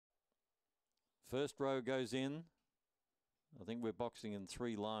First row goes in. I think we're boxing in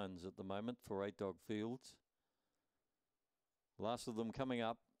 3 lines at the moment for 8 dog fields. Last of them coming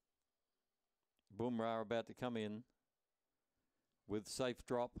up. Boomrah about to come in with Safe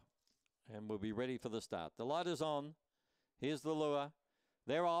Drop, and we'll be ready for the start. The light is on. Here's the lure.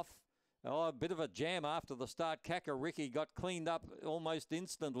 They're off. Oh, a bit of a jam after the start. Kakariki got cleaned up almost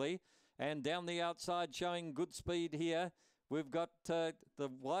instantly, and down the outside showing good speed here. We've got the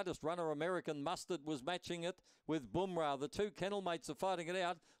widest runner, American Mustard, was matching it with Boomrah. The 2 kennel mates are fighting it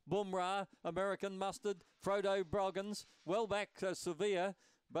out. Boomrah, American Mustard, Frodo Broggins, well back Severe,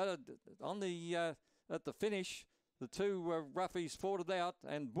 but on the at the finish, the 2 roughies fought it out,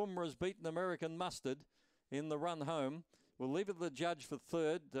 and Boomrah's beaten American Mustard in the run home. We'll leave it to the judge for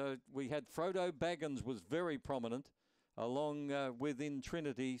third. We had Frodo Baggins was very prominent, along with In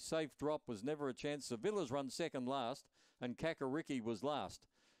Trinity. Safe Drop was never a chance. Sevilla's run second last, and Kakariki was last.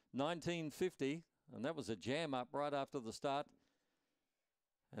 1950, and that was a jam up right after the start.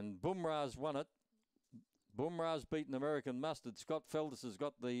 And Boomrah's won it. Boomrah's beaten American Mustard. Scott Feldis has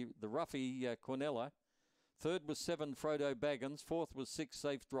got the roughie Quinella. Third was 7 Frodo Baggins. Fourth was 6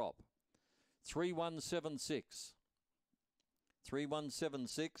 Safe Drop. 3176.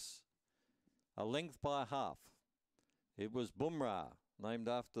 3176. A length by half. It was Boomrah, named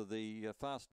after the fast